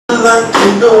like to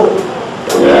know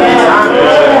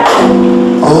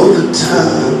all the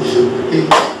times you hit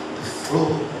the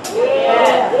floor,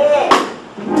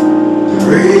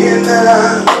 praying that I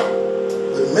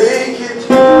would make it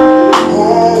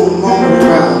home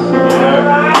alright,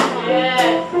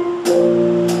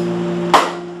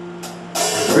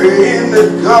 praying that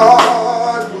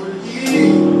God would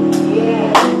heal,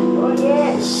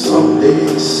 someday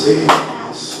save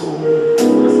my soul.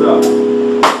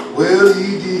 Well, he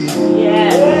did,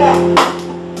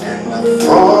 and I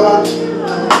thought you'd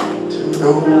like to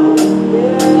know.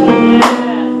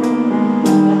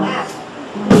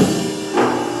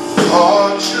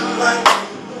 Thought you'd like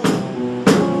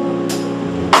to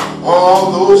know all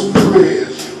those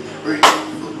prayers you prayed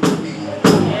for me.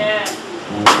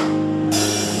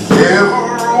 Never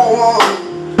one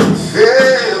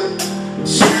fell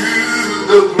to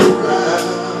the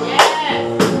ground.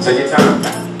 Take your time.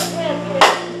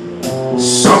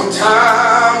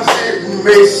 Sometimes it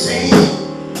may seem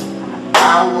I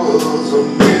was a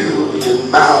million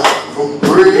miles from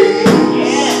grace,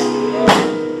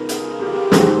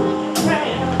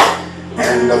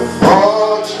 and I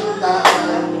thought you'd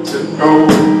like to know.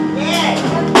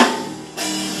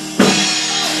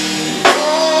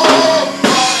 Oh,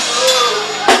 Mama,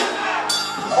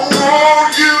 I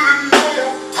want you to know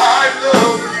I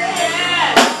love you.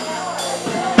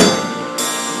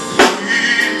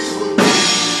 Please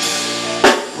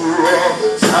for all the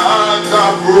times I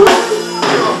broke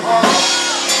your heart,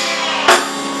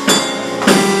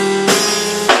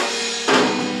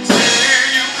 till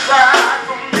you cried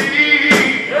for me,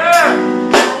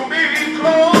 drew me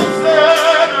closer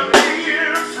to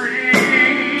being free.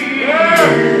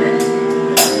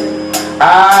 I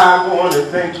want to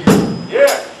thank you,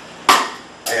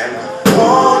 and I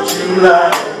want you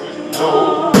like to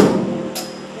know.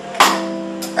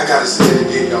 I gotta say it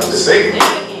again, y'all. Just say it.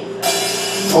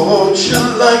 Thought you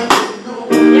like to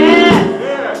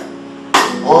know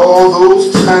all those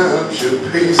times you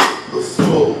paced the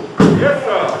floor,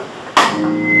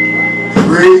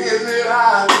 praying that I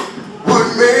would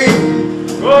make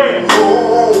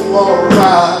home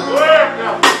alright.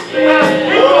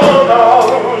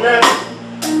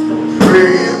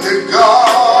 Praying that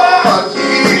God,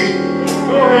 He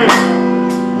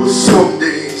will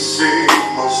someday save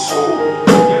my soul.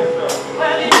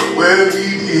 Well, He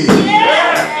did.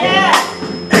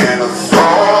 And I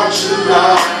thought you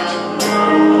liked.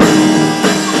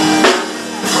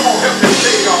 Come on, help me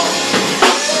say y'all.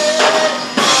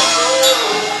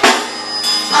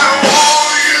 I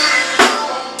want you to know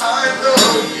I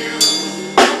love you.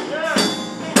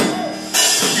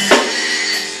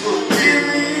 Please forgive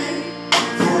me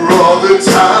for all the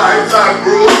times I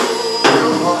broke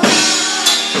your heart.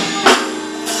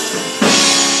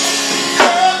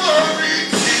 Every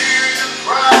tear you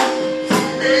cried for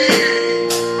me,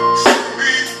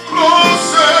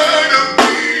 closer to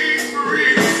being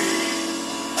free.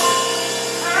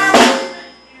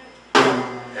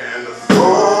 And I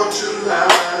thought you'd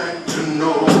like to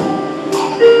know.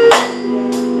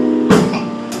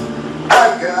 I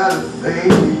gotta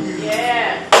thank you.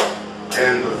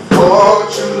 And I thought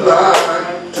you'd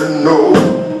like to know.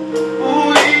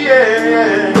 Ooh, yeah.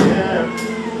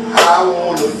 I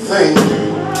wanna thank you.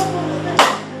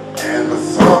 And I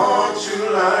thought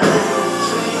you'd like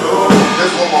to know.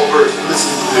 There's one more verse.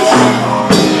 Listen to this.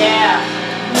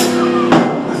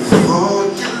 I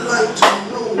thought you'd like to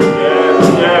know.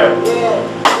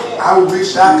 I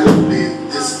wish I could live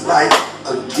this life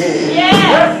again.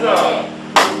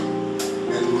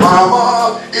 And Mama,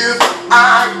 if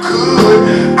I could,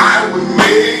 I would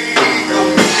make a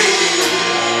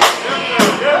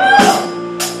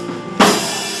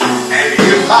and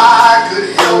if I could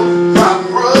help my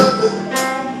brother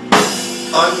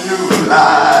a new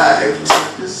life to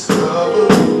discover,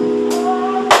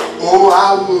 oh, I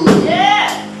would.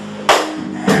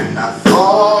 And I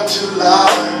thought you'd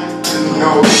like to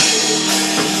know.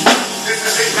 This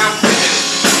is it now.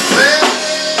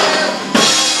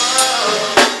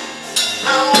 I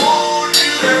want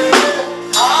you to know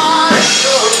I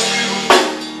love you.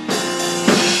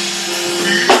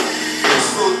 Please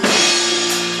forgive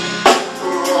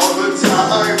for all the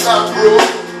times I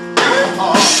broke your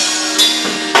heart.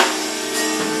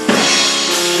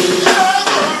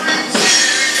 Every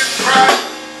tear you cried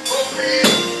for me,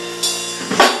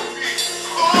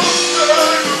 closer.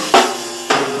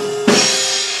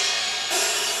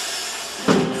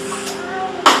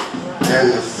 And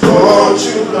I thought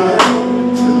you'd like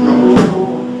to know.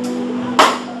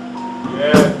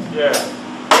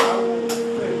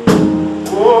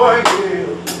 Boy,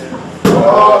 yeah.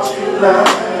 Thought you'd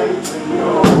like to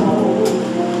know.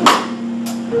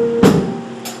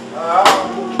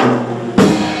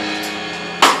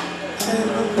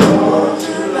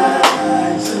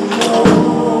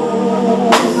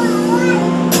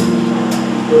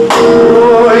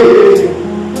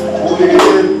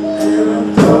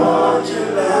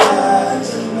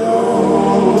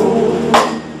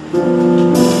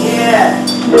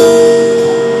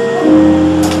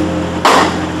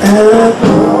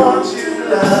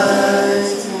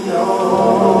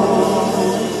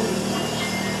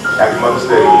 Mother's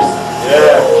Day.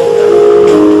 Yeah.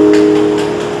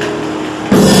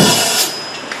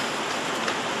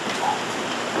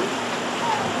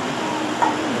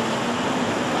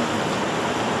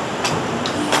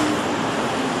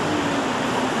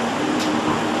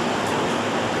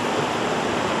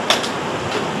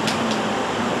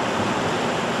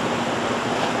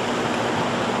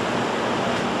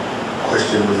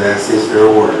 Question was asked, is there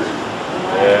a word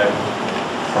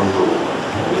from the Lord?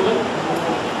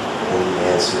 And the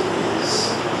answer is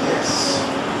yes.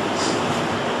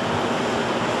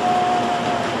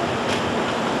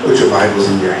 Put your Bibles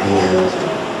in your hands.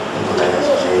 I'm going to ask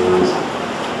James,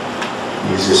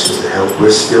 musicians, to help.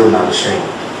 We're still not ashamed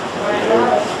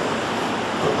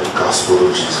of the gospel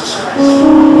of Jesus Christ.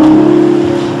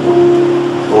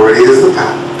 For it is the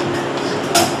power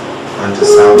unto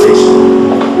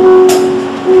salvation.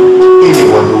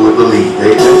 Anyone who would believe,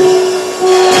 amen.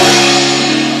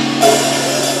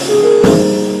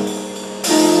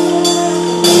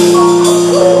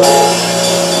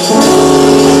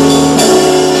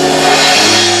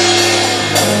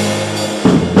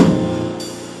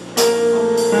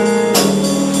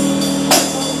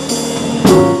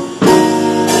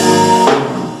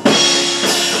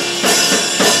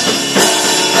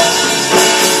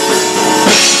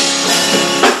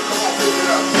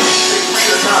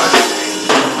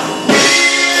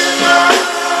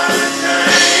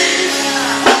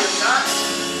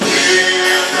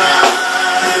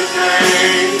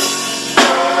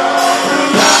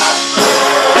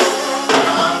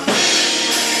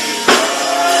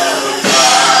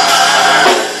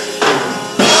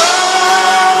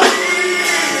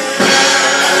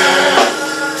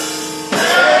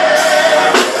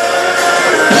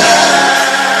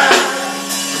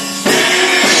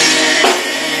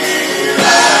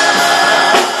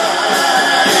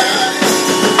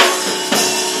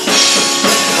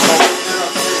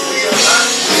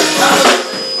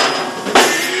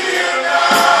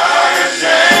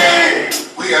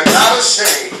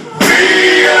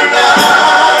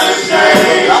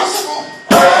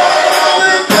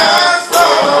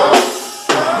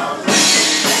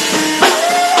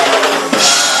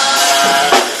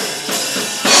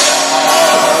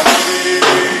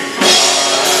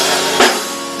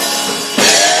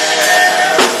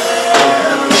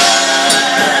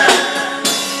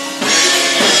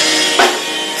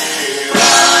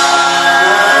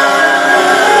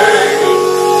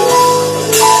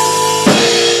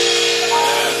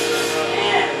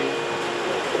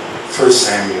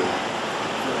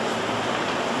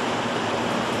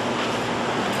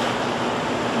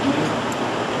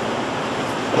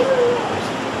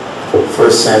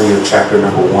 Samuel chapter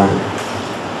number 1,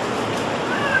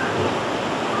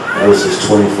 verses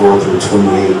 24 through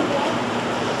 28.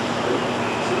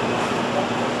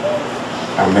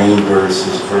 Our main verse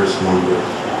is verse number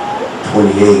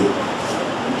 28.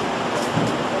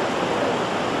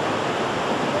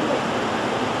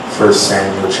 First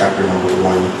Samuel chapter number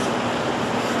 1,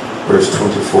 verse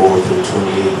 24 through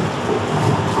 28.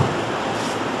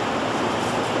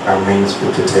 Our main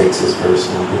scripture text is verse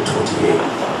number 28.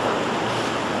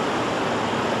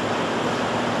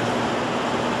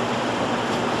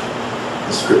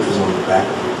 Scriptures on the back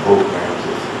of your programs.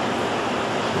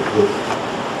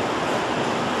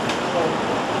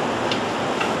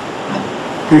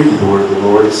 Hear ye the word of the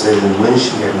Lord. It says, and when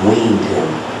she had weaned him,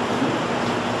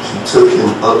 she took him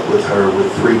up with her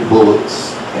with 3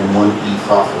 bullocks and 1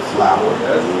 ephah of flour,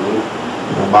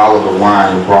 and a bottle of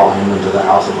wine, and brought him into the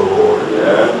house of the Lord.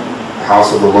 The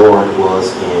house of the Lord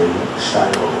was in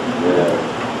Shiloh.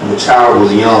 And the child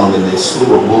was young, and they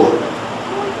slew a bullock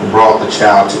and brought the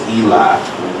child to Eli.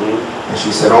 And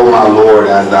she said, O my Lord,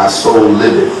 as thy soul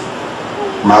liveth,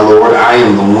 my Lord, I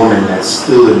am the woman that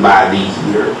stood by thee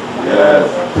here,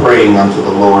 praying unto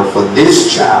the Lord. For this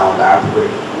child I pray.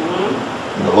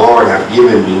 And the Lord hath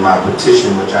given me my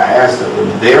petition which I asked of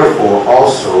him. Therefore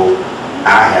also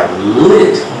I have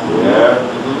lent him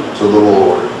to the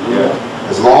Lord.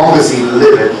 As long as he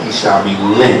liveth, he shall be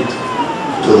lent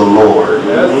to the Lord.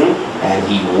 And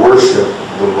he worshiped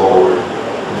the Lord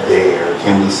there.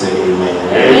 Can we say amen?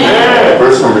 Amen?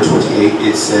 Verse number 28,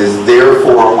 it says,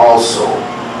 therefore also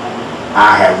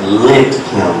I have lent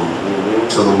him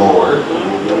to the Lord.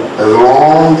 As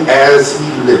long as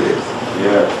he liveth,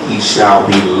 he shall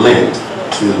be lent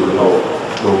to the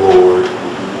Lord.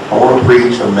 I want to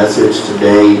preach a message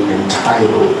today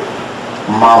entitled,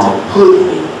 Mama Put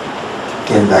Me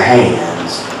in the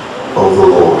Hands of the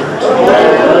Lord.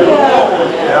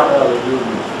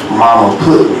 Mama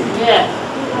put me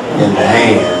in the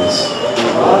hands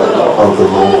of the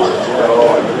Lord.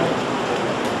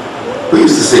 We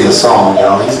used to sing a song,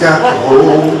 y'all. He's got the whole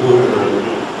world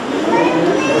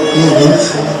in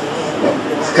his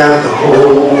hand. He's got the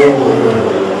whole world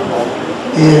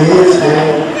in his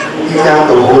hand. He's got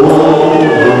the whole world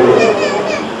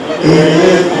in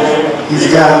his hand. He's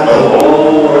got the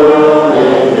whole world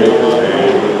in his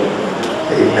hand.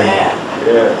 Amen.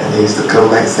 And he used to come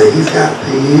back and say, he's got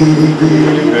the itty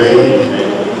bitty baby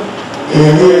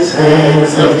in his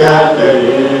hands. He's got the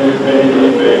itty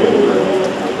bitty baby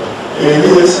in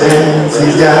his hands.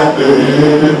 He's got the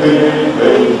itty bitty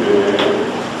baby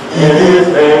in his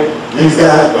hands. He's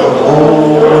got the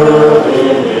whole world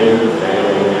in his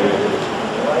hands.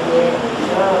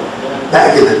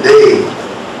 Back in the day,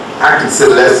 I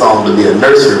consider that song to be a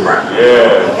nursery rhyme.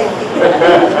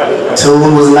 Yeah.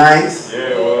 Tune was nice.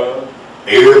 Yeah, well.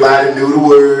 Everybody knew the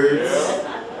words.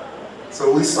 Yeah.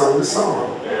 So we sung the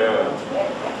song. Yeah.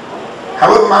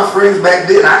 However, my friends, back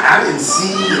then, I didn't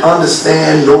see,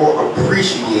 understand, nor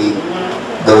appreciate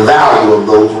the value of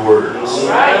those words.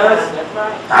 Right.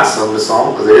 I sung the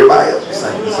song because everybody else was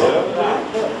singing the song.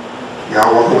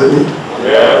 Y'all walking with me?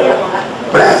 Yeah.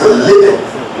 But as a living,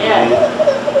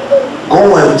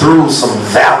 going through some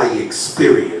valley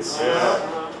experience,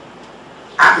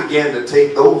 I began to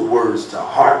take those words to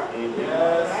heart.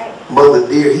 Mother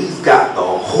dear, he's got the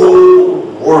whole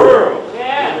world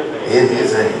in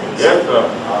his hands.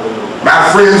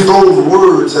 My friends, those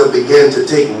words have begun to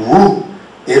take root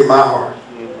in my heart.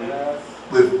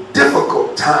 With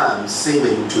difficult times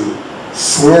seeming to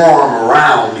swarm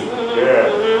around me,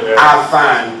 I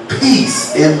find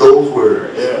peace in those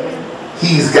words.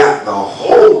 He's got the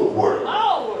whole world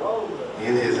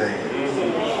in his hands.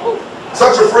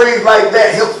 Such a phrase like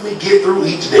that helps me get through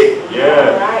each day.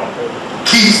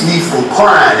 Keeps me from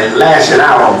crying and lashing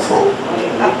out on folk.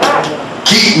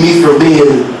 Keep me from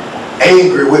being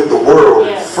angry with the world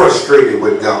and frustrated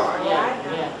with God.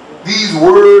 These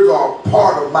words are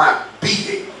part of my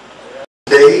being.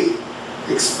 Today,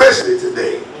 especially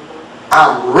today,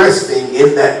 I'm resting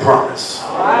in that promise.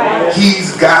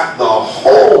 He's got the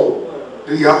whole,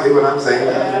 do y'all hear what I'm saying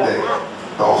today?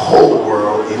 The whole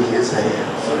world in his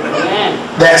hands.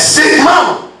 That sick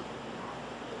mama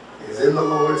is in the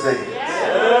Lord's hands.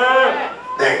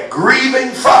 That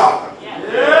grieving father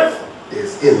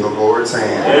is in the Lord's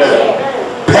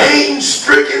hands.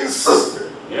 Pain-stricken sister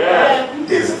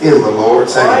is in the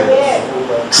Lord's hands.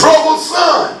 Troubled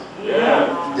son,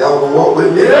 y'all gonna walk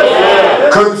with me?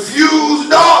 Confused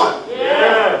daughter,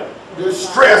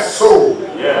 distressed soul,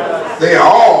 they are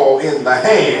all in the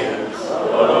hands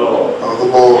of the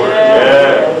Lord.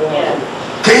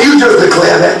 Can you just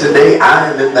declare that today?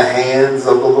 I am in the hands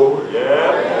of the Lord.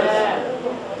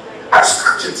 Our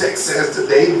scripture text says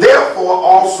today, therefore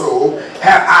also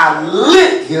have I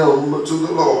lent him to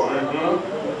the Lord.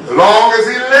 As long as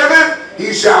he liveth,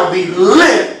 he shall be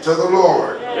lent to the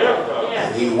Lord.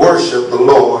 And he worshiped the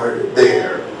Lord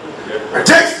there. Our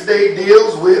text today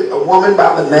deals with a woman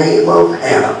by the name of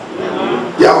Hannah.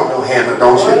 Y'all know Hannah,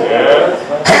 don't you?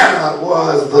 Hannah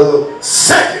was the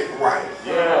second wife.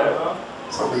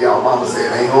 Some of y'all mama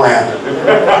said, it ain't gonna happen.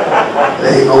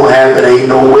 It ain't gonna happen. Ain't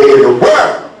no way in the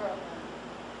world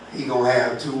he gonna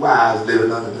have two wives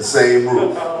living under the same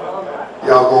roof.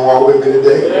 Y'all gonna walk with me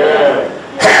today?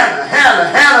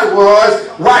 Hannah was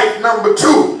wife number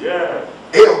 2.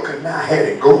 Elkanah had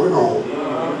it going on.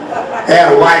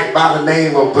 Had a wife by the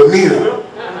name of Penina.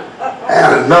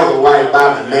 Had another wife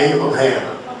by the name of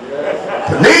Hannah.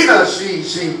 Penina, she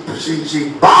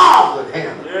bothered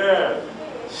Hannah.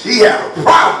 She had a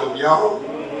problem, y'all.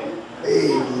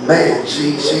 Amen.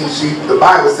 The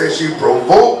Bible says she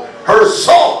provoked her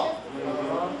soul.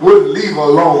 Wouldn't leave her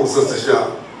alone, Sister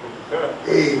Shaw.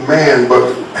 Amen.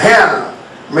 But Hannah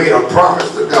made a promise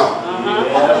to God.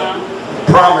 The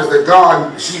promise that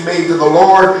God she made to the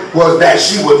Lord was that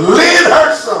she would lend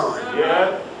her son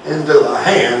into the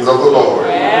hands of the Lord.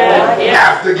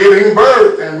 After giving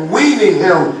birth and weaning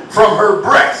him from her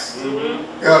breast,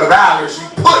 Elder Valerie, she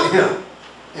put him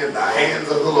in the hands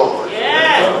of the Lord.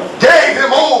 Gave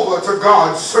him over to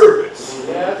God's service.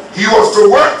 He was to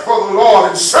work for the Lord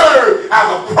and serve as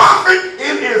a prophet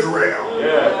in Israel.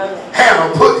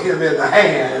 Hannah put him in the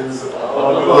hands of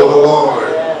the Lord.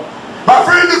 My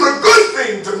friend, it's a good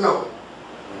thing to know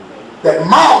that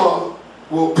mama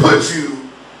will put you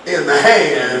in the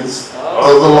hands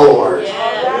of the Lord.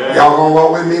 Y'all gonna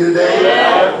walk with me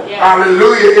today?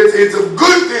 Hallelujah. It's a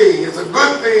good thing. It's a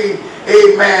good thing,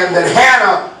 amen, that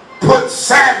Hannah put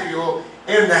Samuel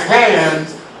in the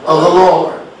hands of the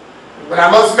Lord. But I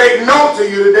must make note to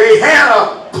you today,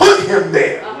 Hannah put him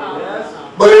there.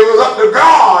 But it was up to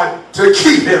God to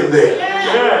keep him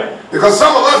there. Because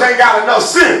some of us ain't got enough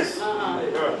sense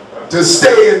to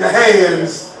stay in the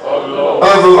hands of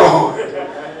the Lord.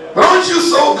 But aren't you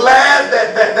so glad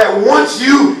that once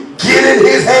you get in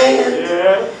his hands,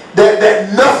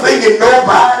 that nothing and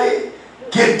nobody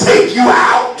can take you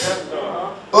out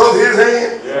of his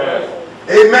hands?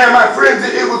 Amen, my friends.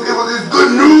 It was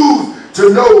good news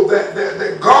to know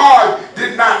that God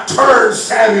did not turn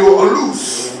Samuel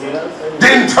loose.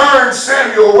 Didn't turn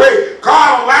Samuel away.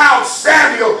 God allowed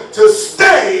Samuel to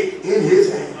stay in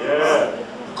his hands.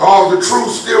 Because the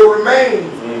truth still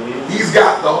remains. He's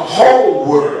got the whole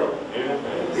world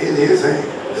in his hands.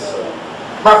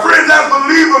 My friends, as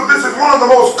believers, this is one of the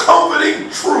most comforting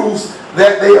truths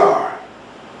that they are.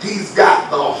 He's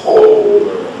got the whole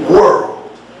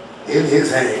world in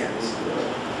his hands.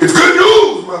 It's good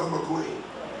news, Mother McQueen.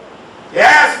 You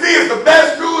asked me, it's the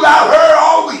best news I've heard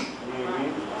all week.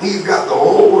 He's got the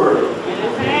whole world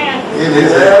in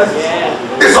his hands.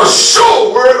 It's a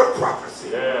sure word of prophecy.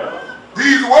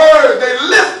 These words, they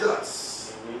lift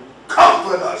us,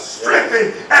 comfort us,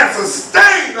 strengthen, and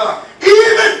sustain us,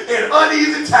 even in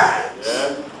uneasy times.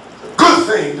 It's a good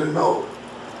thing to know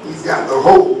he's got the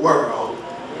whole world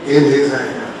in his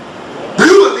hand. Do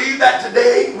you believe that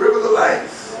today, Rivers of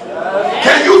Life?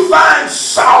 Can you find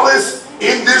solace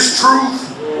in this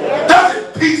truth?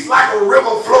 Doesn't peace like a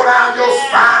river flow down your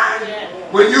spine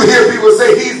when you hear people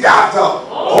say he's got the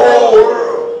whole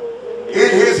world in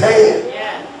his hand?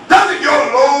 Doesn't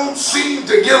your load seem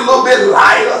to get a little bit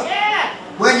lighter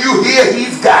when you hear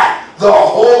he's got the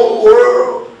whole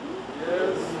world?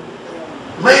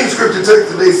 Main scripture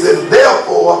text today says,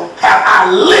 therefore have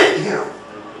I lent him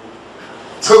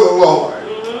to the Lord.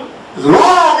 As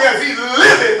long as he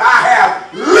liveth, I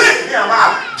have lent him,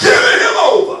 I've given him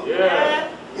over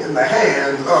in the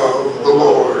hands of the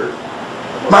Lord.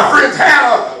 My friend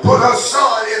Hannah put her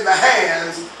son in the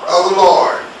hands of the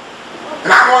Lord.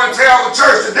 And I want to tell the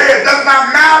church today, it does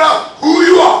not matter who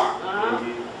you are,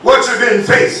 what you've been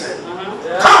facing.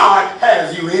 God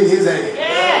has you in his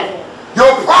hands.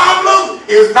 Your problem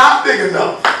is not big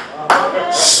enough.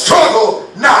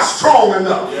 Struggle not strong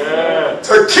enough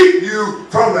to keep you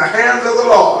from the hands of the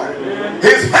Lord.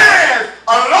 His hands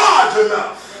are large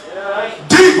enough,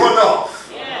 deep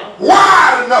enough,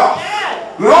 wide enough,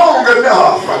 long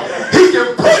enough. He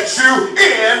can put you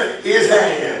in his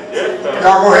hands.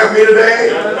 Y'all gonna help me today?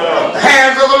 The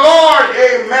hands of the Lord,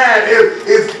 amen,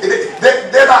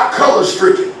 they're not color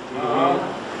stricken.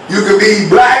 You can be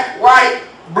black, white,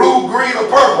 blue, green, or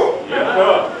purple.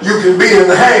 You can be in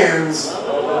the hands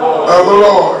of the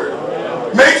Lord.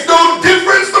 Makes no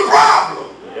difference the problem.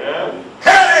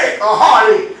 Headache or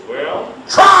heartache,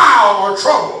 trial or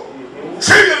trouble,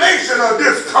 tribulation or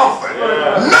discomfort.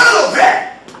 None of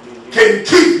that can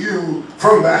keep you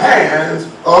from the hands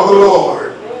of the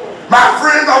Lord. My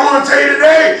friends, I want to tell you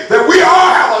today that we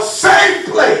all have a safe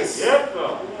place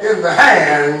in the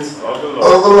hands of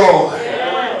the Lord.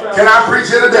 Can I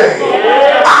preach it today?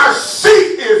 Our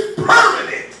seat is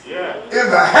permanent in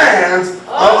the hands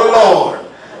of the Lord.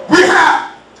 We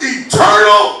have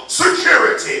eternal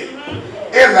security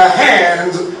in the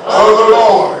hands of the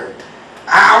Lord.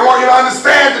 I want you to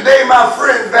understand today, my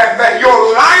friends, that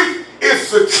your life is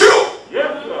secure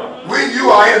when you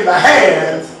are in the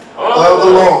hands of the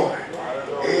Lord.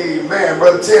 Amen.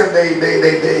 Brother Tim,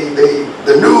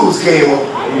 the news came on.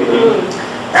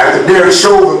 After Derek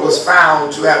Chauvin was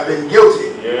found to have been guilty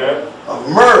of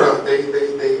murder,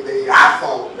 I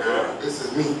thought, now, this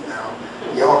is me now,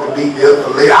 y'all can beat me up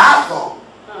for later. I thought,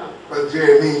 Brother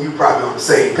Jerry, me and you probably on the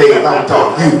same page, I'm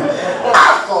talking to you.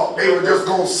 I thought they were just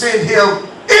going to send him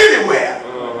anywhere.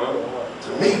 To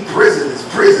me, prison is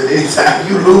prison. Anytime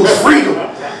you lose freedom,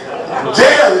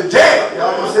 jail is jail.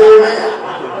 Y'all gonna say amen?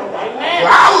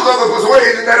 Well, I was of the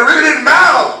persuasion that it really didn't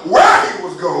matter where he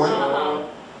was going,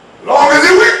 long as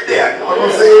he went there. Y'all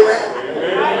gonna say amen?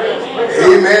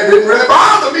 Amen. Didn't really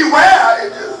bother me where.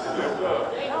 It just,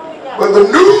 but the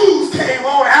news came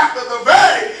on after the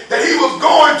verdict that he was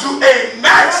going to a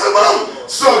maximum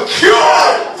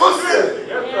secure facility.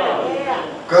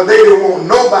 Because they didn't want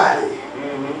nobody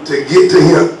to get to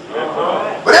him.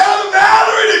 But Elder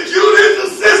Valerie, the judicial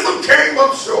system came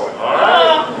up short.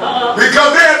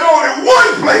 Because there's only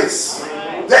one place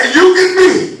that you can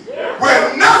be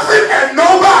where nothing and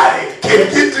nobody can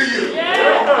get to you.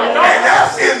 And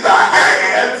that's in the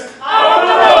hands of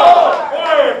the Lord.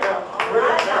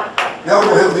 Y'all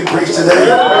gonna help me preach today?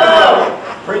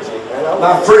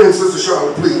 My friend, Sister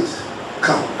Charlotte, please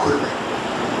come quickly.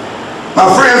 My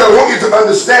friends, I want you to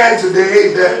understand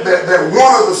today that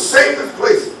one of the safest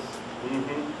places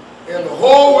in the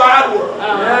whole wide world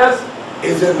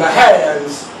is in the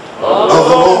hands of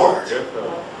the Lord.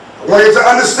 I want you to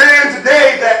understand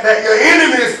today that your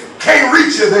enemies can't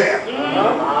reach you there.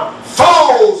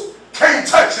 Foes can't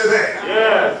touch you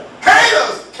there.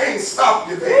 Haters can't stop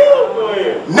you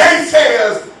there.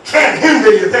 Naysayers can't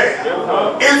hinder you there.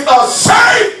 It's a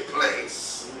safe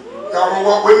place. Y'all gonna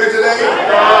walk with me today?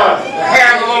 The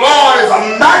hand of the Lord is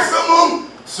a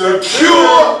maximum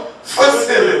secure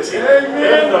facility.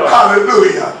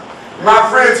 Hallelujah. My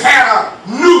friend Hannah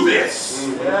knew this.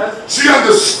 She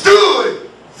understood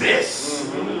this.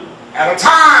 At a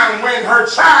time when her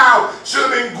child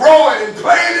should have been growing and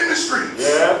playing in the streets.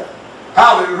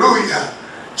 Hallelujah.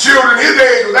 Children his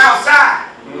age was outside.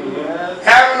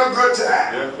 Having a good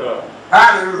time.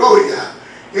 Hallelujah.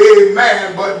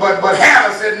 Amen. But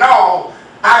Hannah said, no,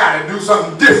 I got to do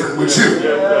something different with you.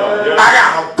 I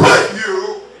got to put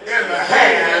you in the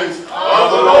hands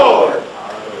of the Lord.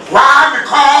 Why?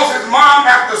 Because his mom,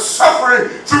 after suffering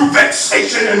through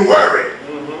vexation and worry,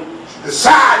 she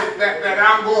decided that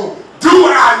I'm going to do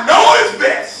what I know is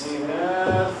best.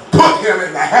 Put him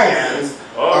in the hands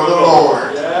of the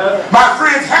Lord. My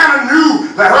friends, Hannah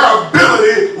knew that her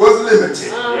ability was limited.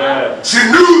 She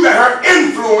knew that her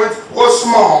influence was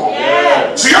small.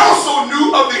 She also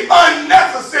knew of the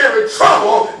unnecessary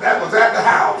trouble that was at the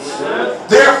house.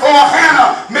 Therefore,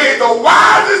 Hannah made the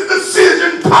wisest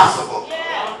decision possible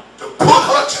to put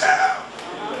her child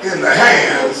in the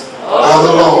hands of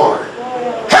the Lord.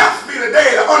 Helps me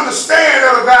today to understand,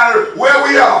 Elder Valerie, where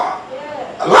we are.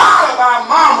 A lot of our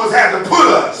mamas had to put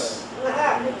us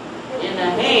in the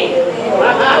hands.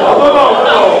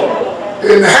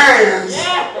 In the hands.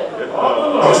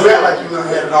 Don't you act like you done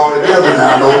had it all together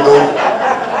now. Don't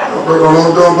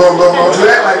you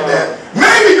act like that.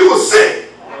 Maybe you were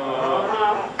sick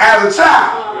as a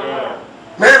child.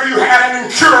 Maybe you had an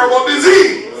incurable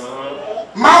disease.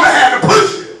 Mama had to put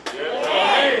you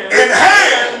in the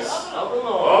hands of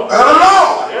the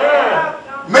Lord.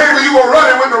 Maybe you were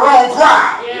running with the wrong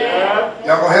crowd.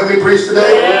 Y'all gonna help me preach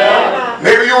today?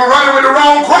 Maybe you were running with the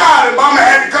wrong crowd and mama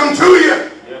had to come to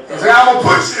you and say, I'm gonna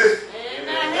put you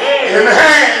in the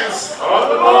hands of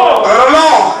the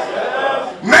Lord.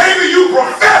 Maybe you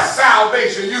professed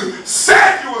salvation. You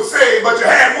said you were saved, but you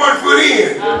had one foot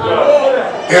in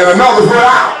and another foot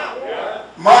out.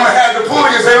 Mama had to pull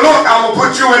you and say, look, I'm going to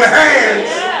put you in the hands.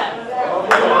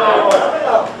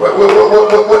 What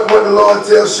the Lord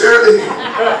tells Shirley?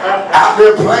 Out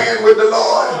there playing with the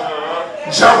Lord,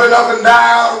 jumping up and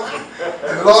down.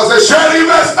 And the Lord said, Shirley, you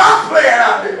better stop playing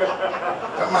out there.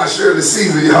 Come on, Shirley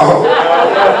Caesar, y'all.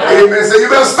 Amen. So you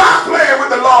better stop playing with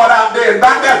the Lord out there. And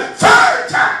about that third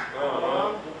time,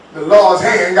 the Lord's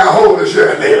hand got hold of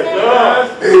Shirley.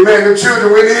 Amen. The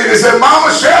children went in and said,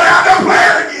 Mama, Shirley out there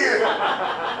playing again.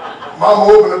 Mama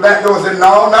opened the back door and said,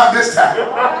 no, not this time.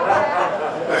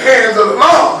 The hands of the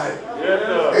Lord.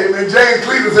 Amen. James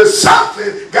Cleveland said, something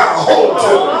got a hold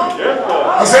to me.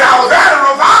 He said, I was at a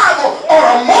revival on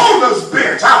a mourner's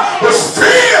bench. I was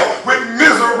filled with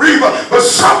misery, but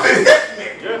something hit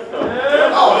me.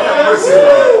 Oh, have mercy.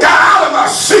 Got out of my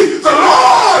seat. The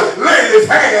Lord laid his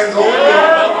hands on me.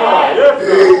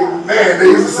 Amen.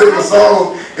 They used to sing a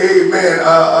song, amen,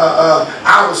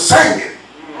 I was singing.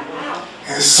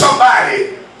 And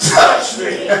somebody touched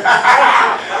me.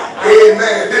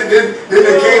 Amen. Then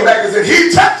they came back and said,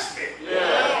 he touched me.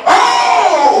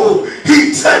 Oh,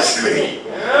 he touched me.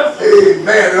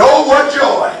 Amen. And oh, what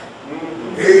joy.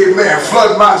 Amen.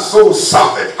 Flood my soul.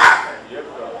 Something happened.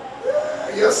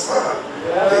 Yes, sir.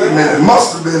 Amen. It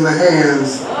must have been the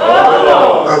hands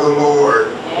of the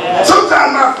Lord.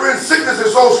 Sometimes, my friend, sickness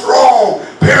is so strong,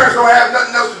 parents don't have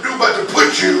nothing else to do but to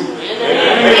put you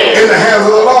in the hands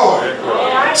of the Lord.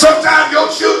 Sometimes your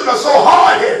children are so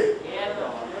hard-headed.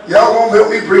 Y'all won't help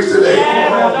me preach today.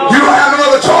 You don't have no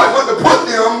other choice but to put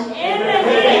them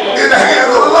in the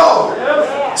hands of the Lord.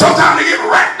 Sometimes they get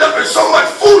wrapped up in so much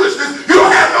foolishness, you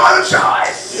don't have no other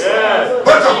choice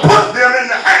but to put them in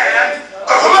the hands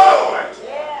of the Lord.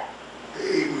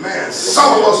 Amen.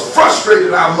 Some of us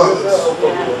frustrated our mothers.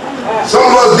 Some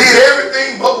of us did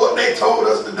everything but what they told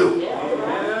us to do.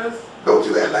 Don't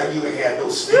you act like you ain't had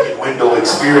those sneaky window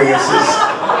experiences.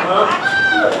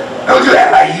 Don't you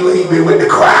act like you ain't been with the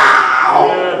crowd.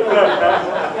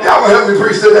 Y'all gonna help me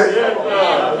preach today?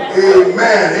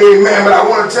 Amen. Amen. But I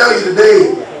want to tell you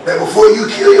today that before you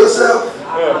kill yourself,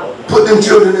 put them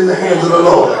children in the hands of the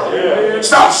Lord.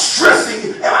 Stop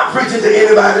stressing. Am I preaching to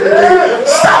anybody today?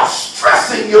 Stop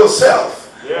stressing yourself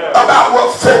about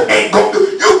what folk ain't gonna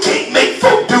do. You can't make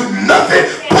folk do nothing.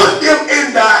 Put them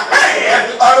in the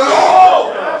hand of the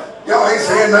Lord. Y'all ain't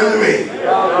saying nothing to me.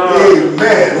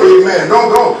 Amen. Amen.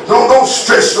 Don't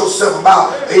stress yourself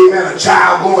about, amen, a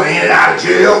child going in and out of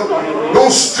jail.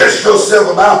 Don't stress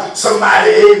yourself about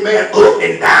somebody, amen, up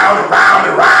and down, around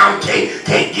and around,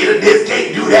 can't get a this,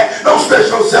 can't do that. Don't stress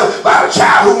yourself about a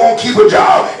child who won't keep a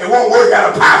job and won't work at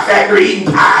a pie factory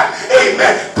eating pie.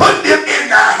 Amen. Put them in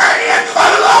the hand of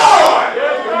the Lord.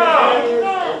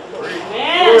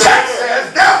 The text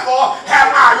says, therefore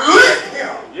have I lit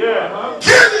him,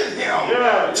 given him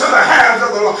to the hands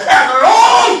of the Lord, as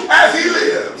long as he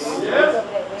lives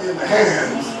in the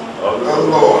hands of the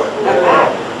Lord.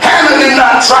 Hannah did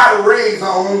not try to raise her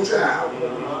own child.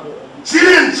 She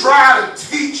didn't try to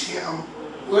teach him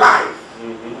life.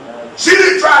 She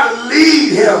didn't try to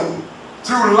lead him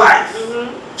through life.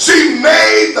 She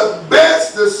made the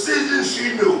best decision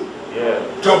she knew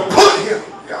to put him.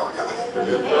 Y'all helping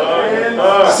me?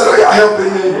 I said, are y'all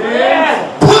helping me?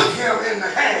 Put him in the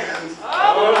hands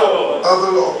of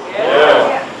the Lord.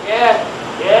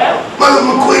 Mother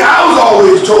McQueen, I was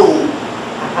always told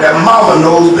that mama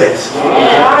knows best.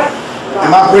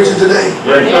 Am I preaching today?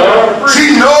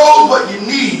 She knows what you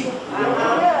need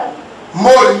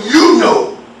more than you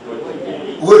know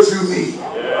what you need.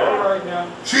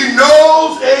 She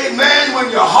knows, amen, when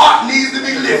your heart needs to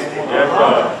be lifted.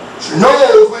 She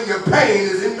knows when your pain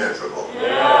is immeasurable.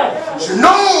 She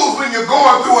knows when you're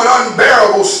going through an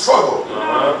unbearable struggle.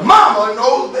 Mama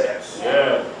knows best.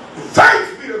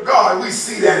 Thanks be to God, we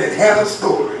see that in Hannah's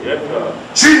story.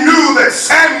 She knew that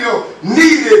Samuel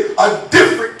needed a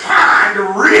different kind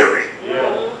of rearing.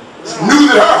 She knew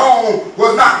that her home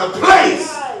was not the place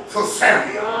for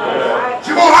Samuel.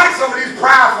 She won't like some of these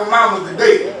prideful mamas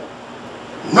today.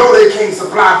 Know they can't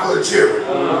supply for the children,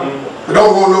 but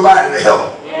don't want nobody to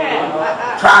help.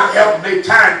 Trying to help them, they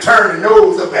trying to turn their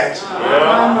nose up at you.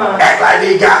 Act like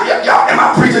they got y'all. Am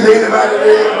I preaching to anybody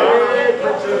today?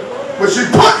 But she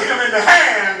put him in the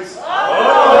hands.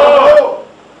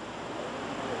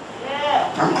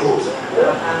 I'm closing.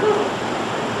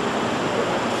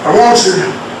 I want you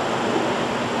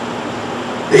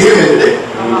to hear me today.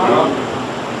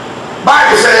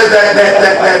 Bible says that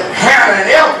Hannah and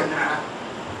Elkanah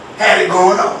had it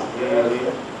going on.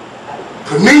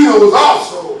 Peninnah was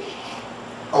also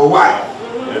a wife.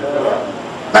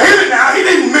 Now hear me now, he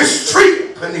didn't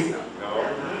mistreat Peninnah.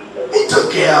 He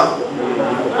took care of her.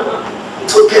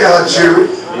 Took care of her children.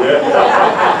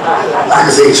 I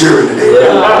can say children today.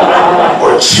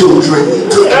 Or children. He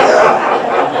took care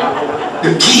of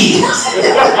the kids.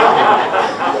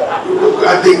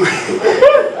 I think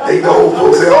the old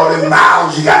folks say all them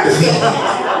mouths you got to feed.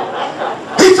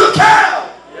 He took care of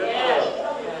them.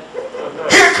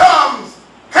 Here comes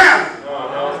Hannah.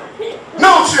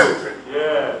 No children.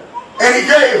 And he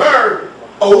gave her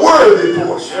a worthy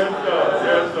portion.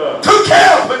 Took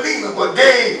care of Peninnah, but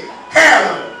gave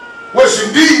Hannah what she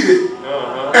needed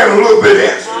and a little bit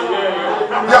extra.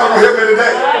 Y'all gonna hear me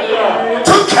today?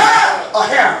 Took care of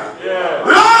Hannah.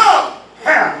 Loved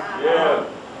Hannah.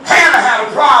 Hannah had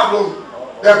a problem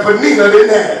that Peninnah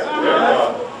didn't have.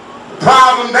 The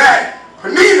problem that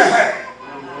Peninnah had,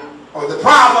 or the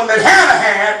problem that Hannah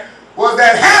had, was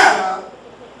that Hannah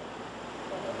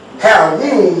had a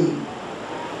wound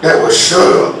that was shut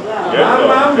up.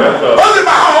 Wasn't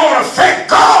by her own effect.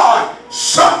 God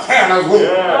shut Hannah's womb.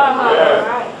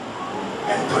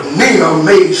 And Peninnah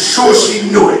made sure she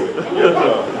knew it.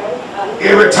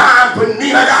 Every time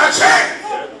Peninnah got a chance.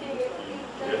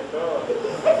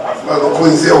 Mother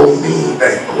Queen said, oh, mean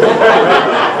thing.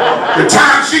 The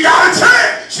time she got a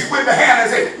chance, she went to Hannah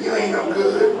and said, you ain't no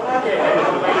good.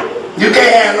 You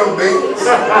can't have no babies.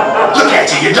 Look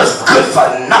at you, you're just good for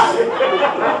nothing.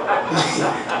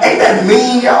 Ain't that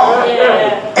mean, y'all?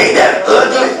 Ain't that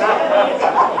ugly?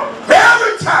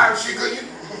 Every time she could,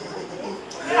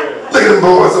 look at them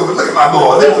boys over, look at my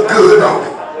boys, they look good, don't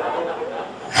they?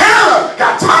 Hannah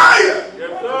got tired.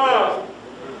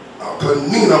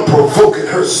 Peninnah provoking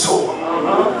her soul.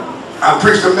 I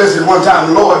preached a message one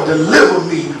time, Lord, deliver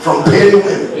me from petty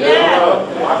women.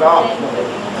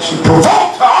 She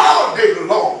provoked her all day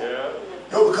long.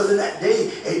 No, because in that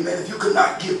day, amen, if you could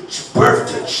not give birth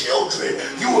to children,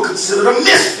 you were considered a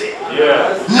misfit.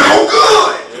 No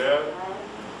good.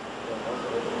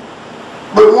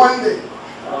 But one day,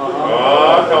 I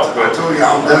told you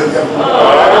I'm done.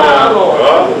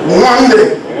 One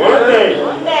day,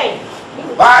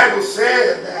 the Bible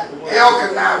said that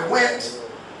Elkanah went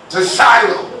to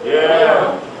Shiloh.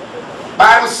 The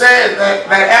Bible said that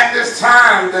at this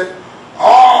time that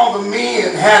all the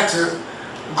men had to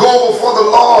go before the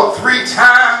Lord 3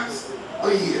 times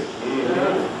a year.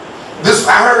 This,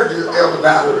 I heard you, Elder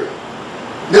Valerie.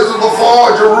 This was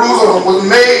before Jerusalem was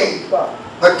made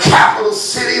the capital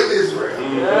city of Israel.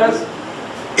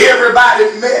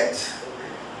 Everybody met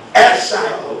at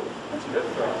Shiloh.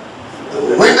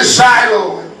 Went to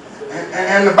Shiloh,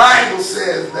 and the Bible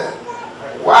says that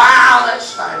while at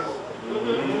Shiloh,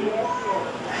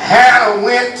 Hannah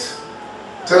went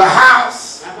to the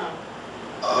house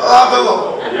of the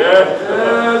Lord.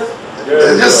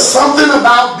 There's just something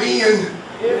about being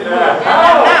in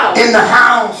the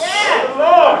house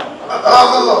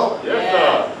of the Lord.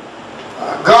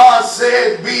 God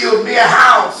said, build me a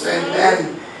house,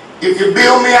 and if you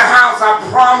build me a house, I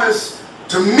promise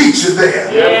to meet you there.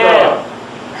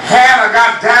 Hannah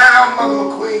got down, Mother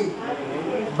McQueen,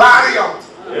 by the altar.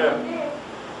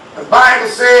 The Bible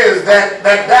says that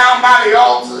down by the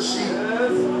altar, she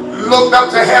looked up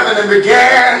to heaven and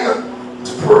began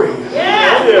to pray.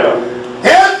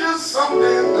 There's just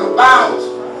something about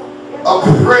a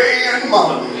praying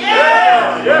mother.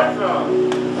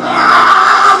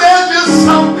 There's just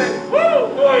something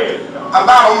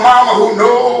about a mama who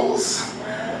knows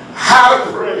how to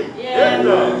pray.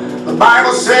 The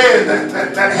Bible said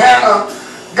that Hannah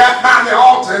got by the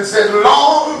altar and said,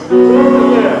 Lord,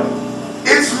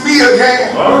 it's me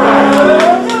again.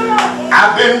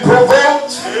 I've been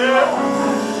provoked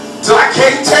till I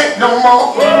can't take no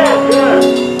more.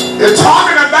 They're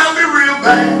talking about me real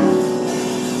bad,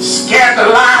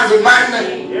 scandalizing my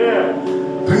name.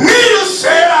 Peter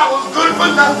said I was good for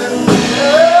nothing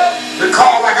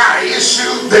because I got an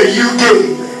issue that you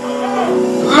gave me.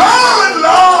 Lord,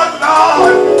 Lord,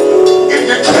 Lord, if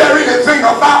you care anything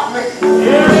about me,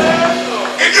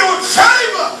 if you would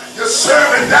favor your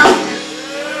servant down here.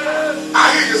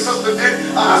 I hear you, Sister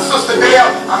Dale.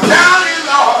 I'm down here,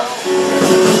 Lord,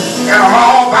 and I'm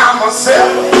all by myself.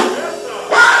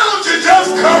 Why don't you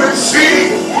just come and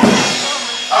see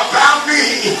about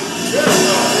me?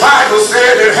 The Bible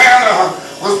said that Hannah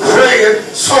was praying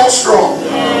so strong.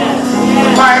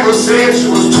 The Bible said she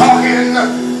was talking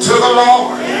to the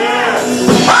Lord.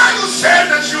 The Bible said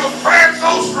that she was praying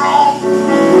so strong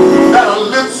that her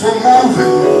lips were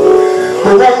moving,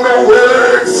 but won't no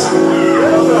words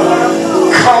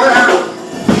coming out.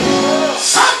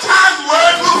 Sometimes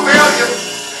words will fail you.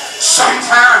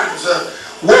 Sometimes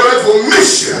words will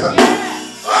miss you.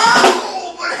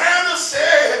 Oh, but Hannah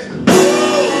said,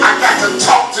 I got to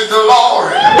talk to the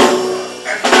Lord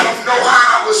and let him know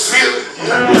how I was feeling.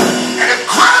 And if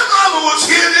grandmother was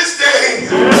here this day,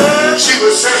 she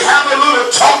would say, have a little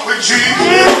talk with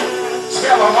Jesus.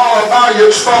 Tell him all about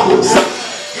your troubles.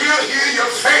 He'll hear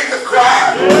your faintest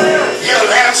cry. He'll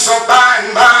answer by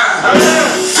and by.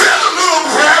 Feel a little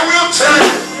prayer will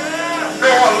take. Know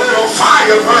a little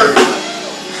fire burn.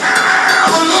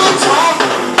 Have a little talk.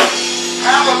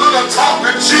 Have a little talk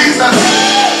with Jesus.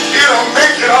 It'll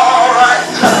make it all right.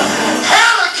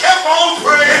 Hannah kept on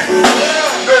praying.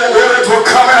 No words were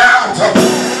coming out.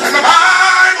 And the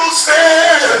Bible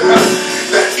said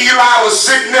that Eli was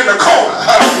sitting in the corner.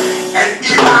 And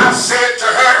Eli said to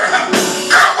her,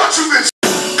 girl, what you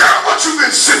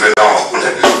been sipping on?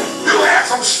 You had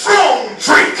some strong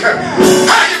drink.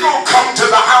 How you gonna come to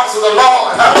the house of the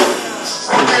Lord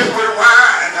drunken with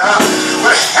wine?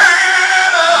 But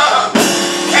Hannah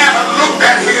looked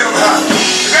at him.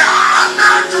 Said, I'm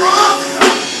not drunk.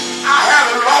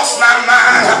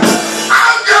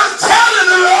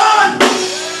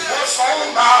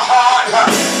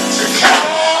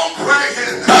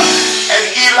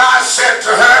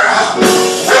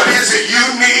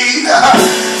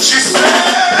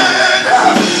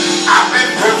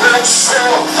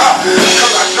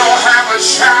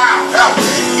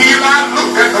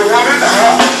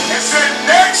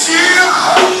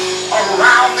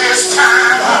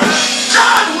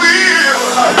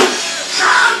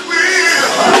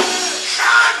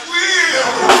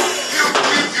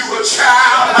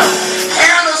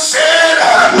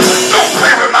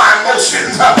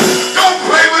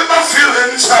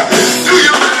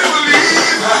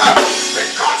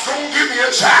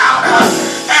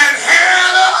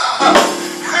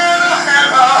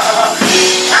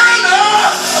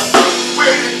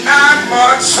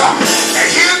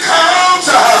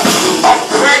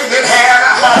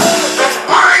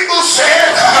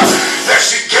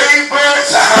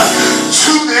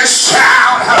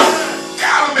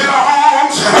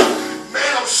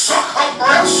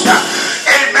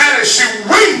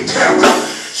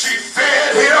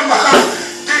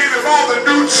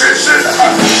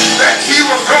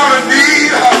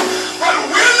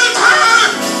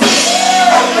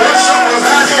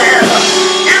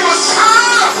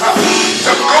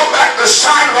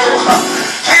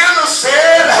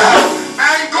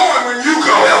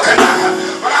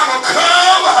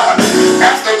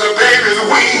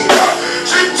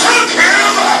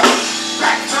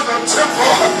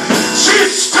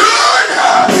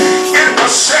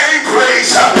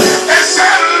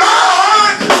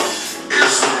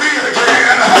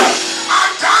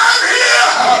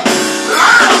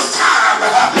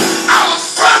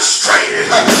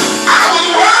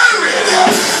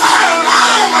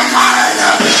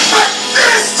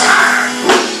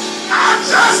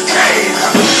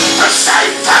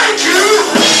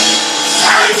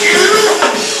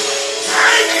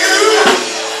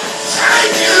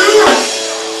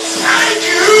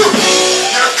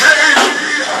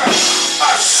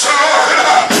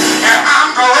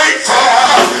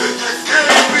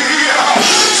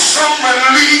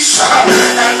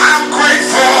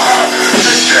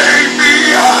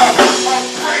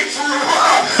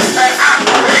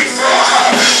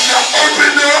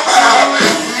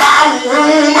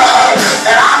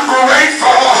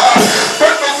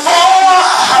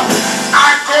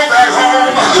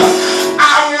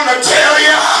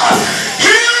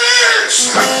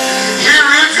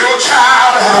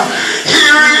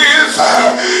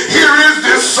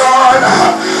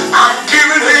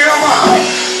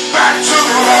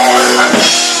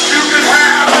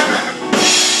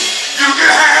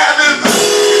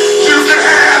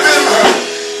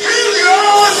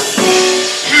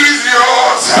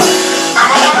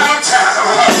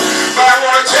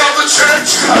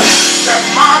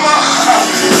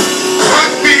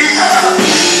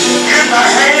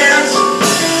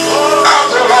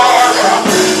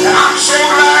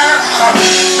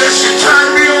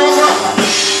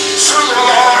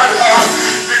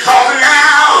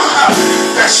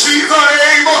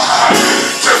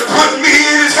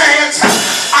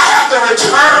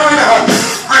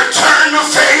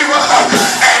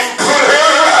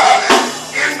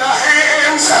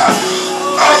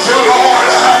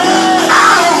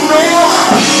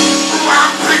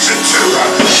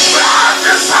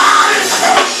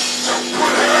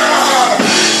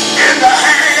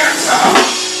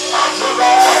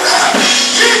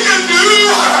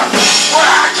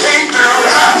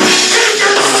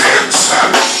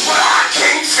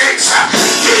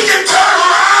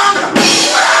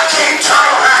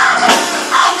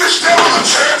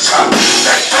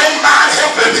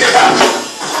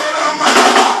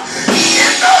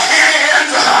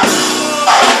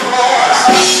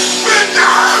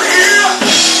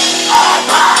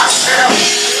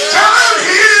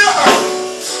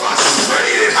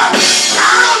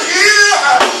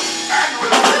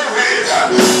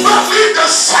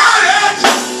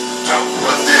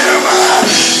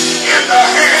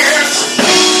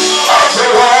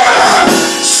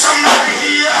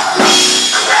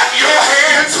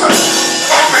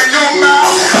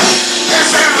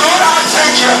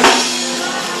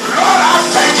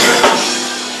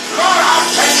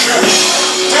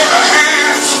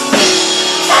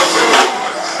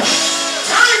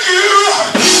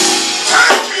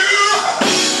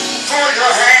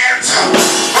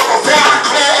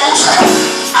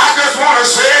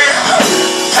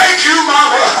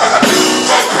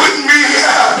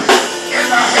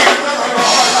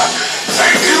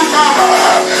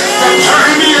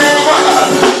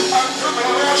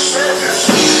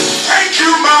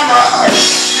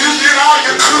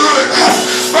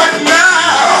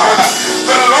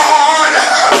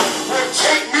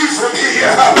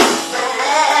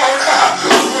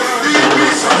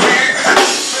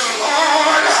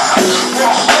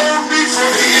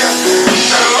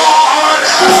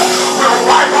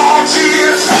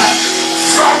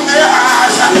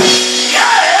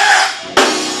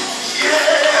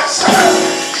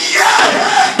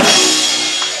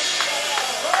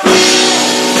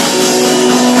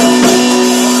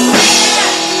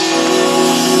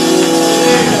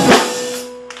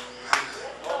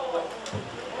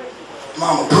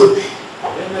 Mama put me in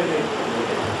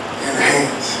the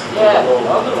hands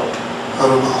of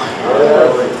the Lord.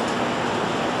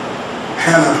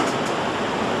 Hannah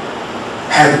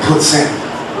had to put Samuel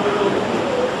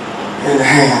in the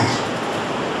hands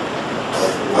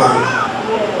of the Lord.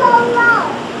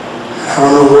 I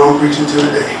don't know who I'm preaching to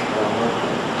today,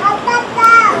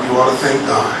 but you ought to thank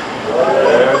God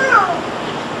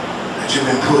that you've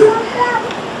been put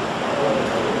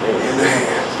in the hands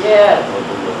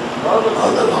of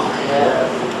the Lord.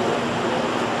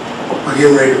 We're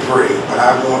getting ready to pray, but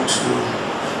I want to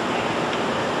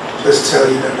just tell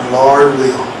you that the Lord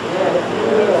will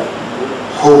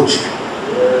hold you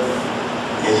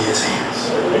in His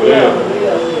hands.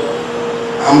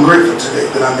 I'm grateful today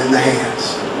that I'm in the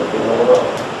hands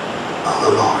of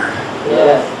the Lord.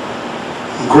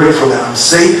 I'm grateful that I'm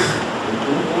safe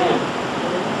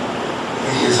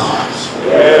in His arms.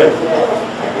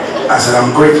 I said,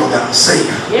 I'm grateful that I'm safe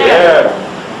in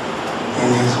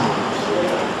His arms.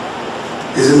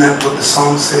 Isn't that what the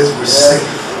song says? We're safe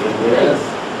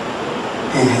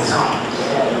in His arms.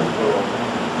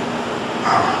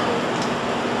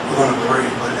 We're going to pray,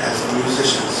 but as the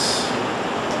musicians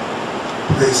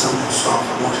play something soft,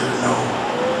 I want you to know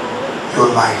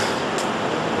your life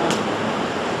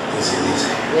is in His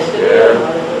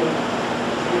hands.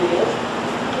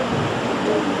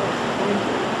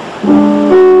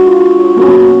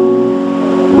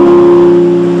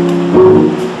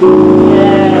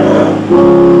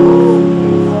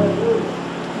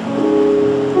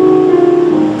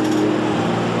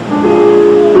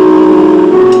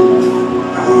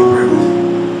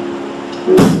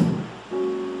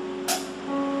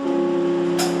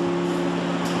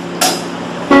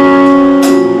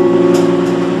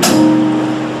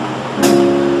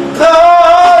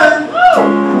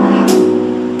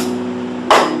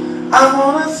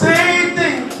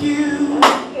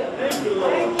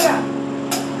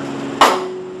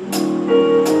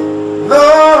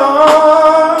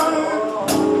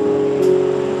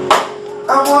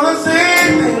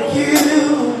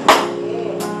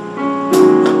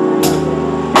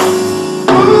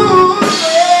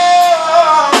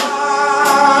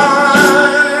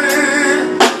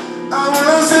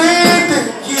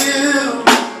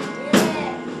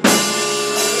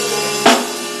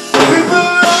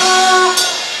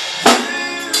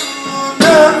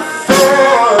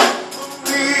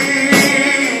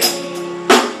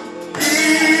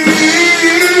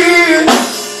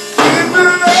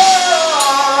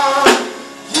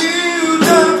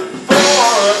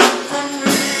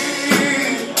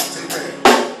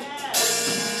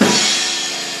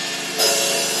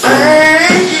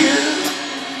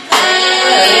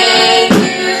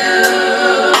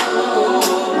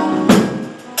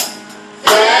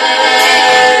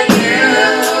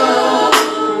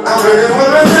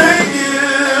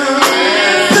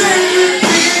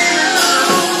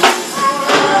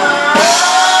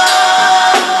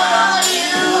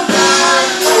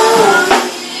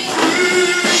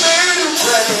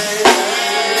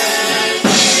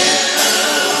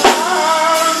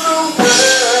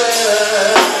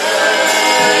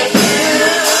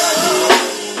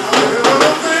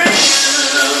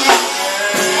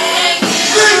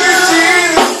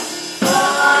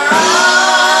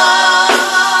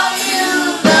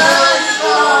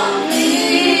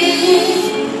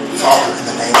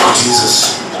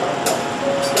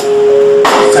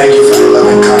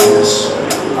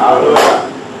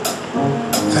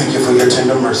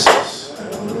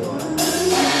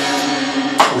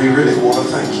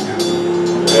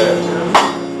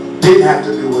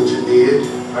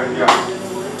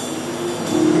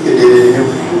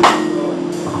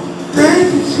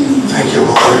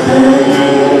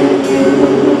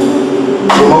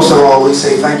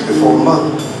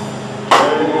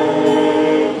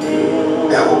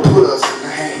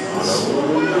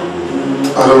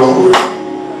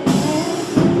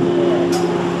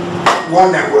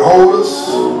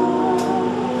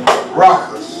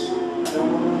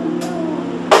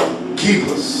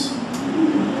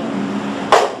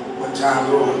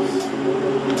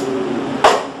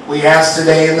 We ask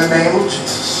today in the name of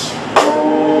Jesus,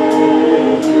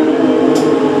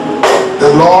 the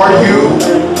Lord, you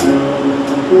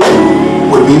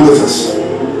would be with us.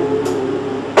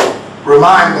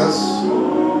 Remind us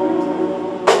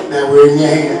that we're in your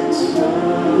hands,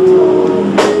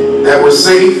 that we're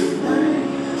safe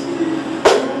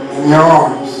in your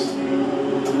arms.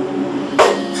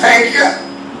 Thank you.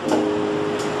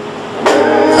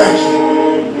 Thank you.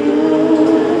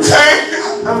 Thank you.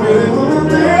 I really want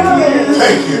to thank you.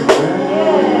 Thank you.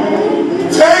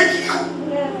 Thank you. Thank you.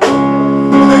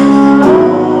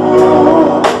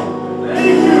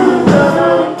 Thank you.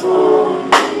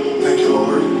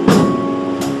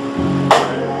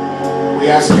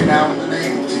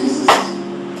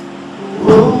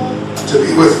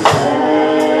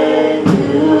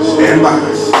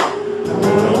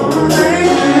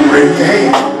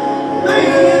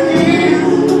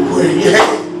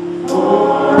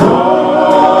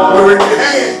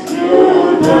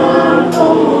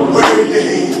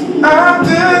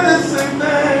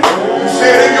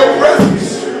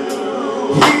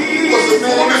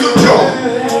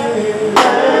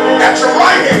 At your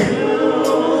right hand,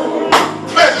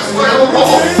 pleasures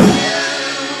forevermore.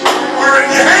 We're in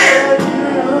your hand.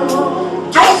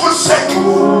 Don't forsake us.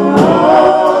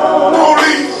 Don't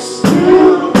leave us.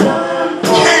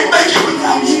 Can't make it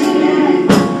without you.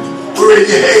 We're in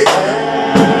your hand.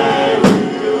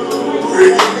 We're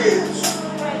in your hands.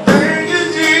 Thank you,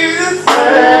 Jesus.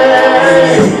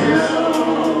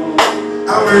 I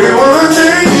really want to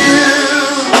thank you.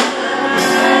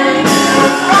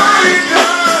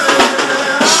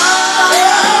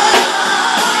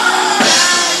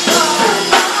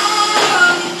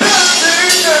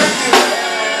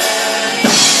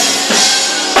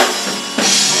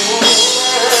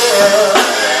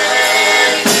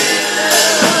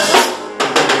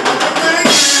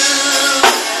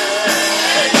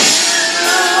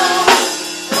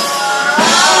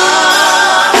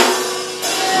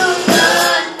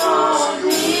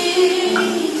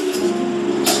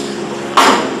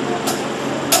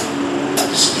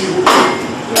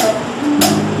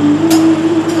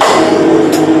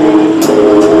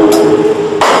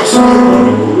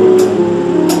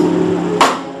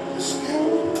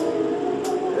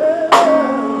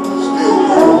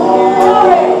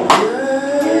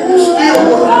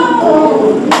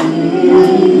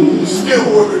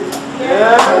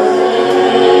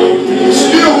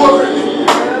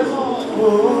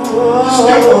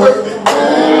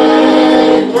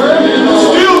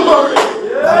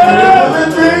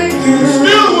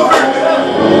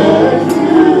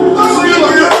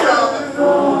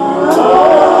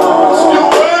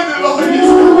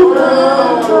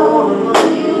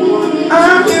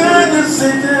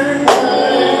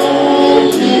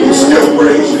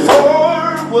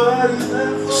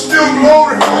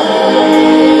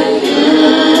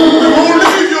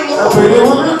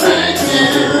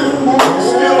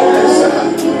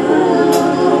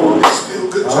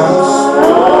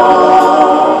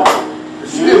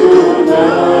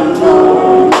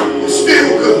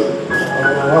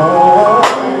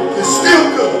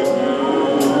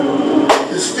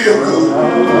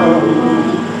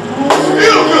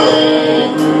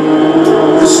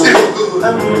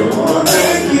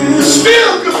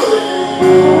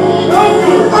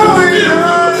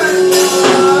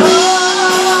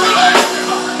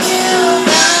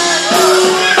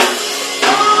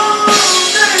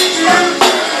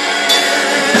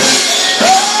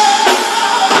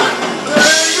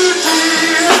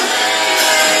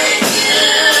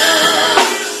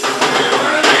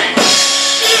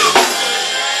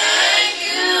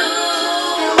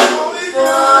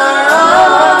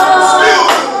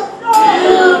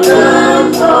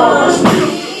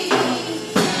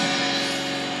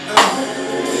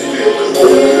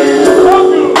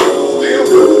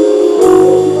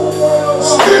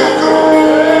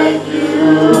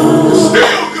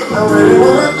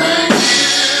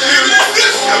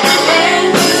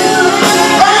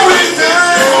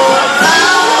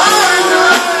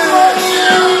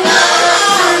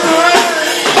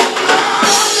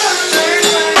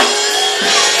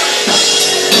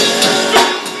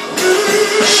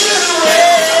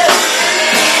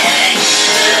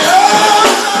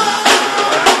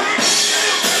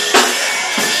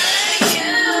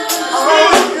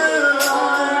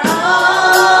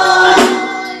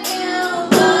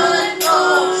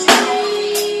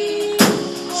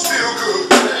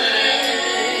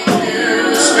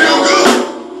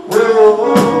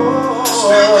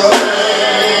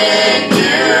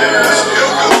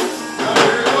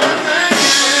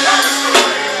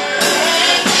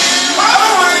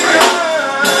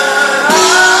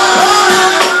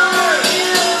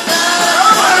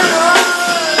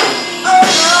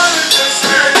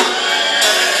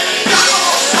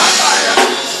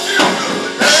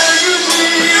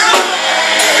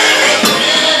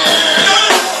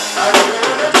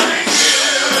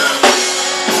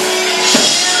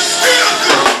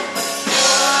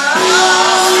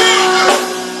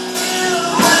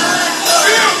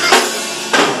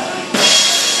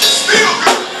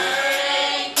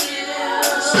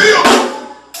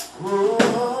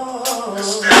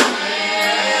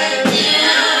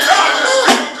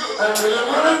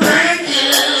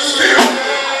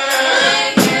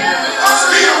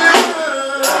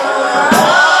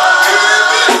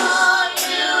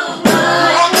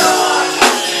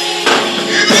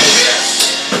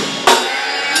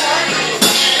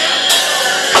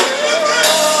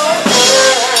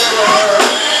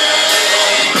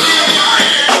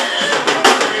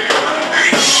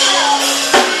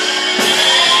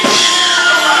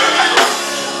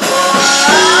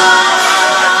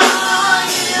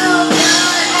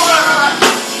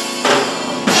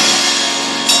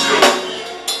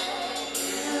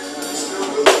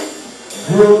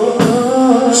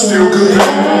 You're still good.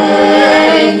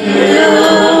 Thank you.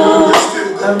 You're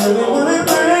still good. I really want to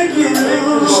thank you.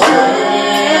 You're still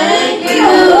good. Thank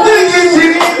you. Thank you,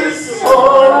 Jesus, for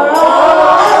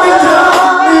all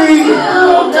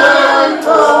you've done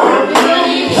for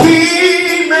me.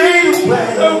 He made a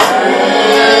way.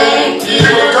 Thank you.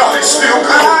 People, God is still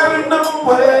good. Out of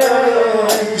nowhere.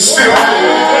 He's still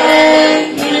good.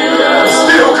 Thank you.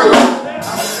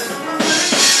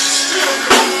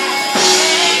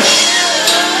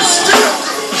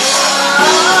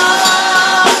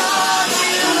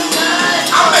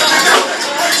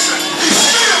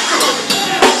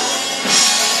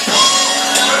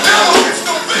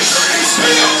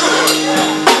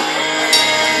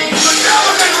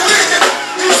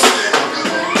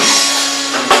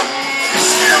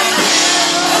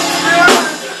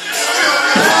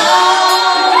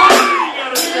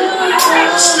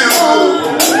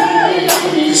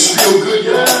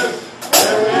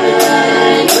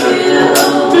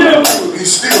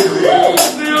 He's still good.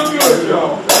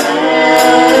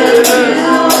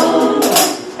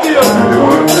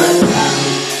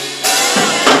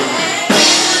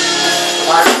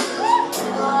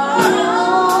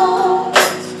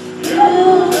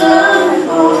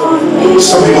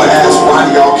 Some people ask, why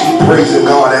do y'all keep praising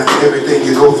God after everything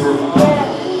you go through?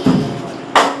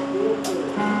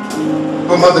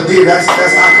 But Mother dear, that's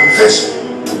our confession.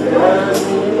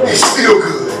 He's still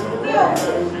good.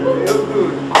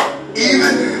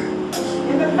 Even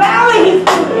In the valley.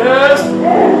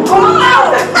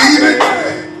 even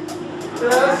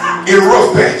in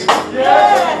rough patches,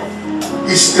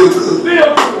 he's still good.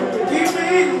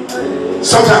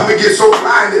 Sometimes we get so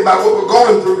blinded by what we're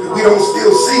going through that we don't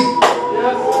still see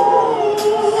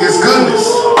his goodness.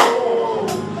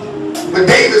 But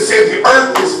David said the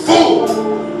earth is full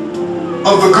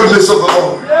of the goodness of the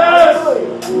Lord.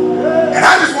 And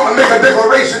I just want to make a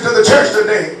declaration to the church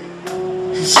today.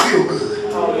 He's still good.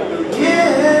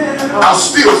 I'll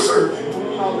still serve him.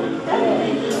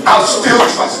 I'll still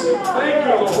trust him.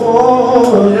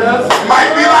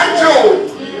 Might be like Job.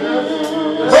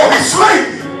 Though he slay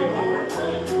me,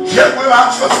 yet will I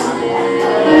trust him.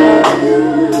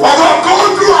 Although I'm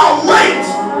going through, I'll wait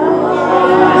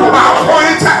for my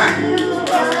appointed time.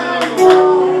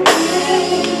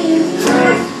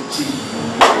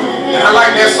 And I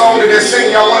like that song that they're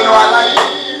singing. Y'all want to know I like it?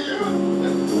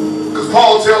 Because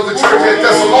Paul tells the church at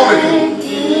Thessalonica,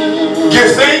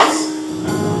 give thanks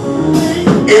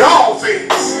in all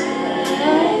things,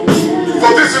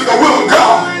 for this is the will of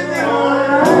God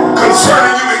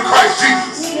concerning you in Christ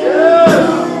Jesus.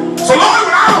 So Lord,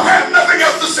 when I don't have nothing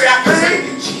else to say, I can say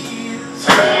Jesus.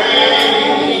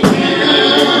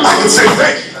 I can say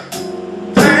thank you.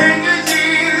 Thank you,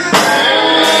 Jesus.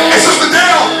 And Sister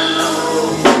Dale,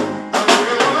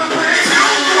 if you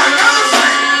don't do another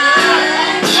thing,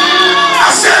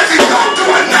 I said if you don't do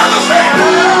another thing,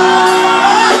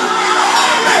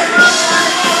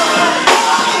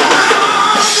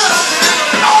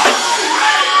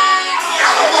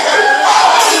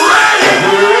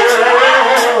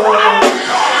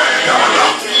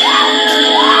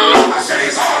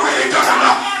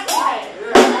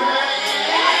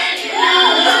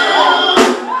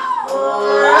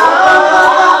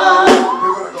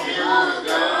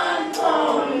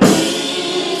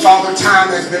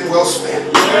 been well spent.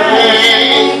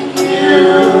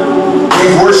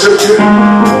 We've worshipped you.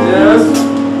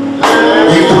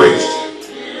 We've praised you.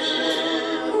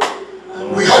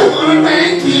 We hope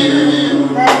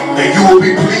that you will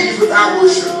be pleased with our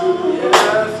worship.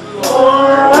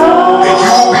 That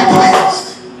you will be pleased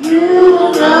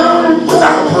with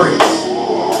our praise.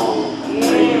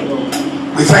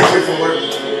 We thank you for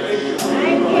working.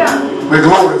 We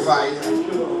glorify you.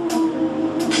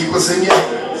 Keep us in your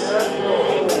hands.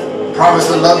 Promise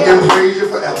to love you and praise you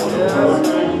forever.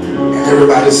 And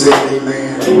everybody say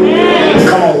amen.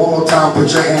 Come on, one more time,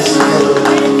 put your hands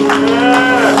together.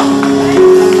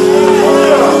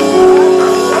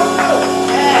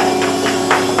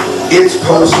 It's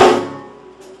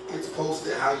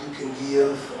posted how you can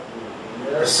give.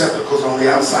 Receptacles on the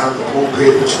outside of the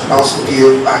pulpit, but you can also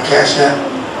give by Cash App.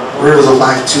 Rivers of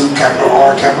Life 2, capital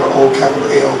R, capital O, capital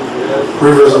L.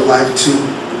 Rivers of Life 2.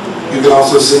 You can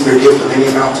also send your gift of any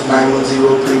amount to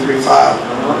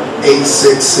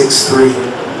 910-335-8663.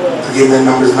 Again, that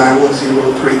number is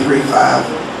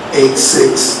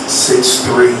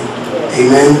 910-335-8663.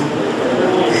 Amen.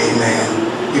 Amen.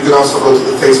 You can also go to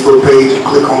the Facebook page and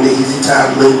click on the Easy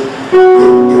Time link.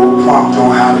 It will prompt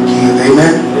on how to give.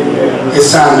 Amen.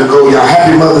 It's time to go, y'all.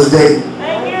 Happy Mother's Day.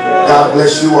 God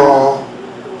bless you all.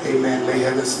 Amen. May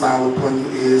heaven smile upon you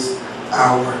is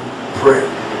our prayer.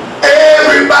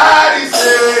 Everybody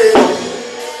say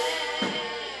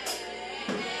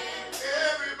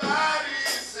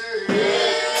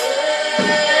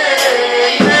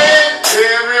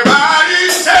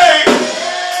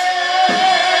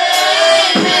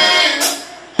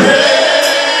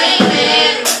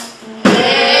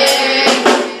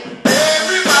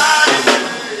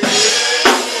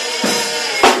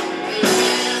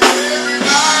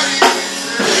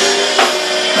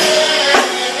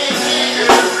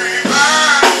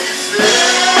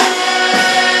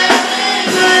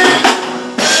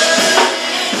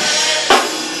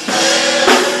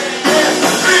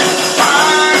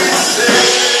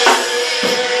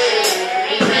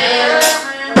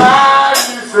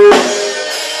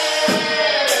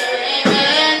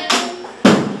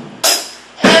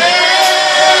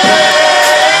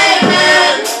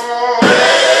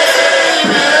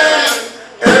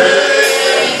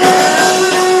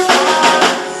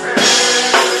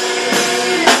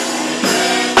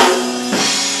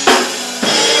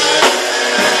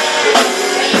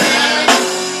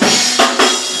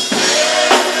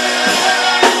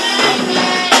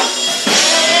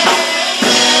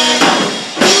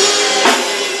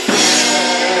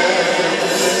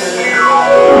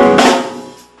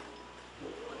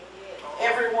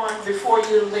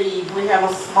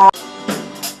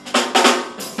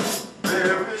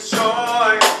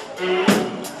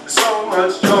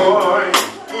much joy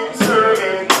in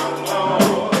serving the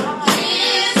Lord.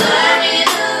 Serving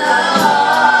the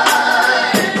Lord.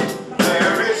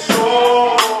 There is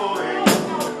joy,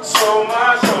 so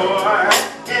much joy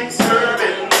in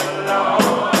serving the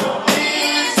Lord.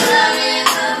 Serving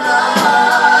the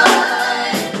Lord.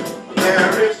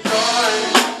 There is joy,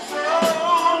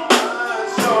 so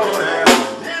much joy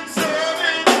in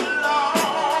serving the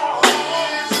Lord.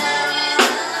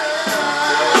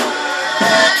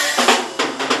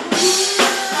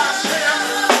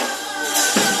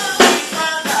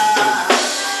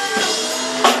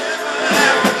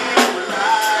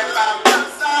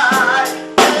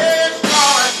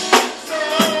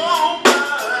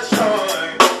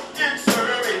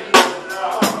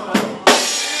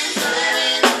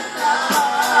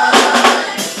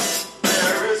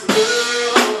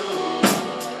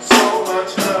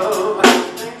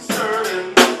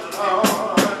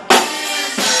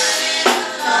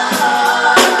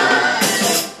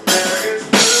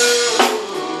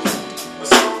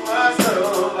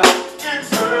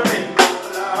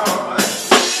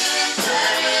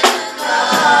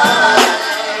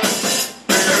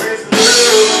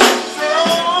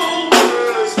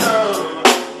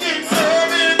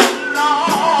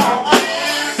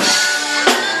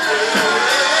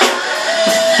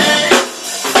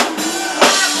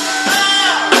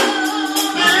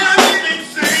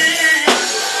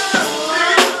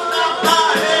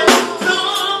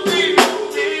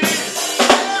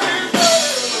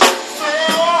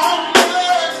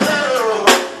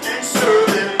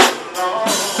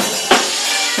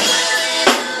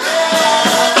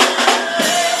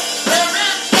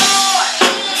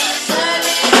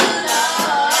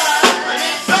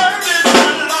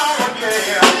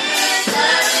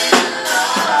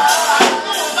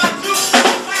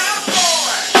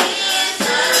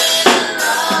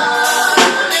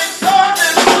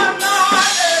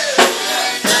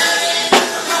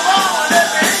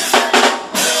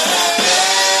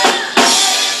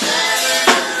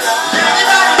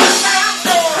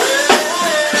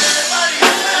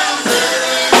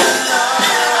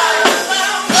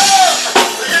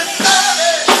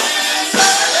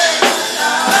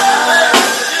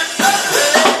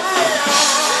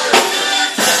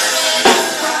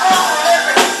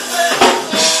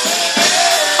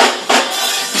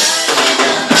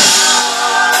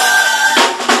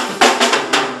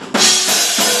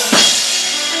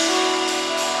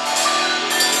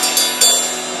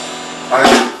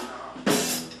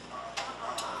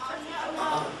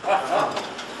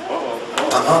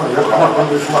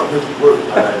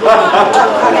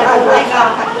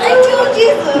 Thank you,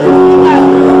 Jesus.